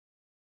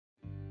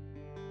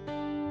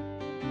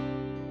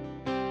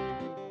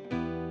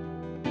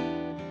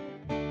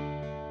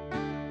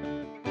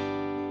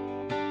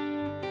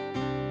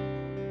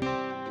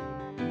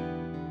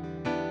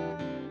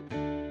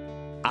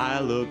I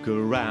look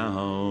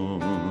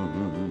around,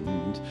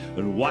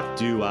 and what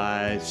do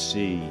I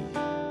see?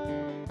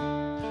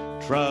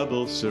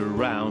 Trouble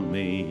surround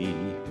me,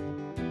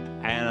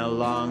 and I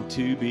long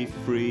to be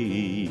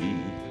free.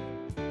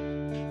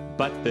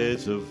 But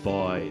there's a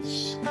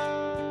voice,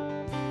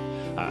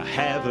 a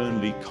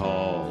heavenly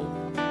call,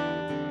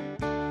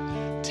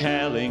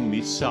 telling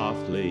me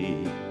softly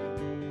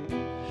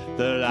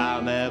that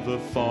I'll never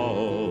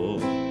fall.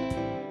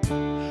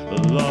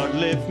 Lord,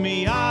 lift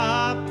me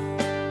up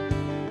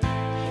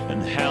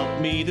and help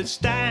me to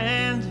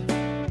stand,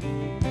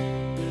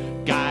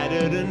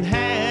 guided and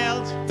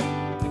held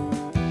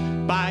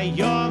by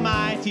your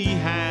mighty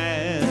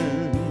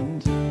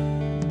hand.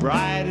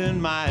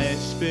 Brighten my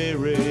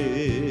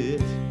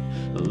spirit,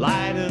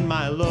 lighten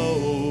my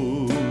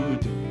load,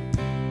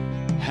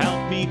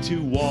 help me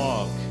to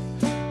walk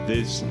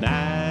this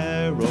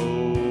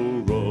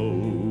narrow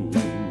road.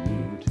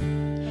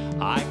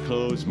 I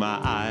close my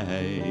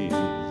eyes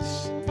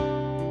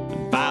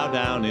and bow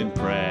down in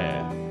prayer.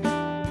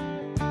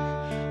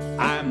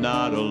 I'm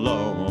not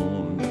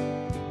alone,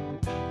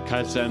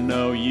 'cause I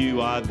know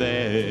you are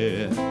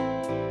there.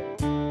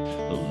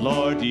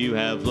 Lord, you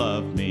have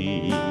loved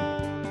me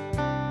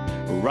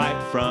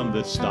right from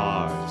the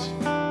start.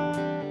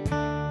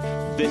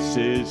 This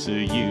is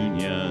a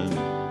union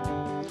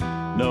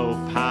no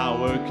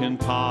power can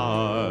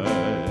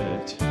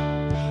part.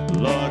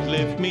 Lord,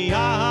 lift me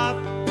up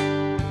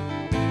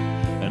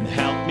and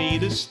help me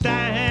to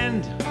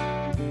stand,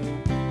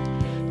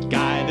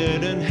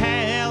 guided and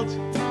held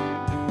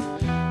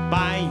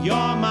by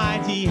your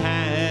mighty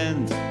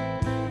hand.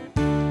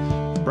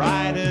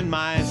 Brighten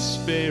my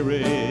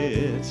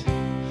spirit,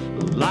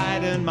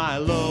 lighten my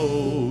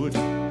load,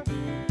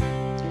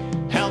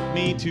 help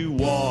me to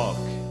walk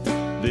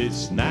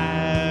this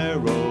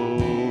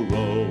narrow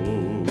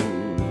road.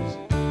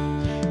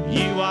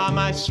 You are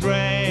my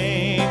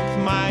strength,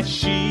 my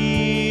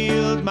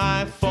shield,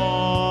 my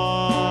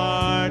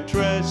fortress.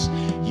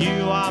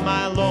 You are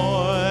my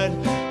Lord,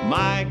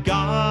 my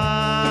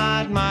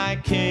God, my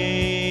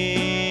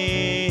King.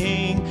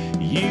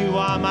 You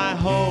are my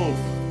hope,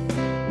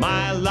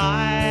 my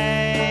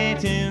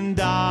light in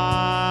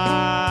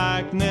darkness.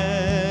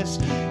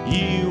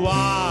 You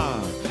are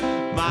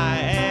my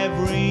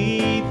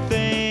everything.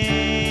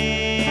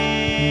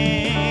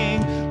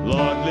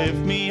 Lord,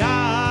 lift me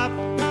up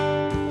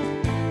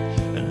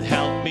and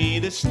help me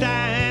to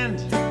stand,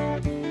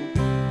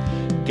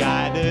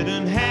 guided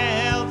and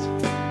held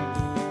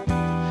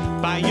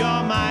by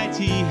your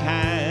mighty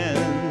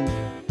hand.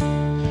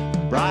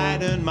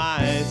 Brighten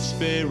my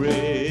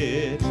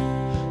spirit,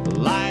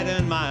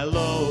 lighten my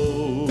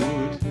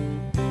load,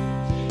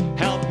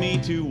 help me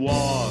to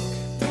walk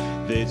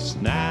this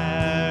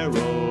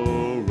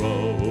narrow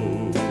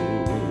road.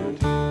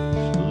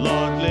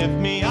 Lord, lift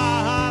me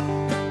up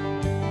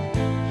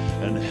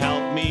and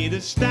help me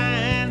to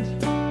stand,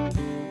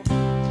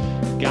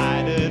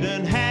 guided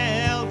and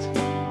held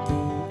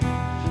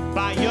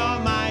by your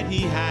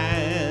mighty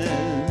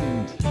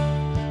hand.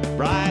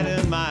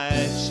 Brighten my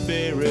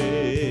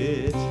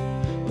spirit,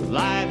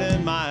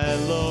 lighten my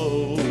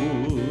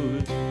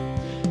load,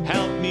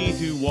 help me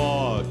to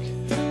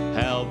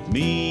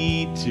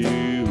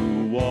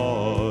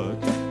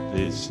walk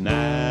this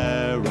narrow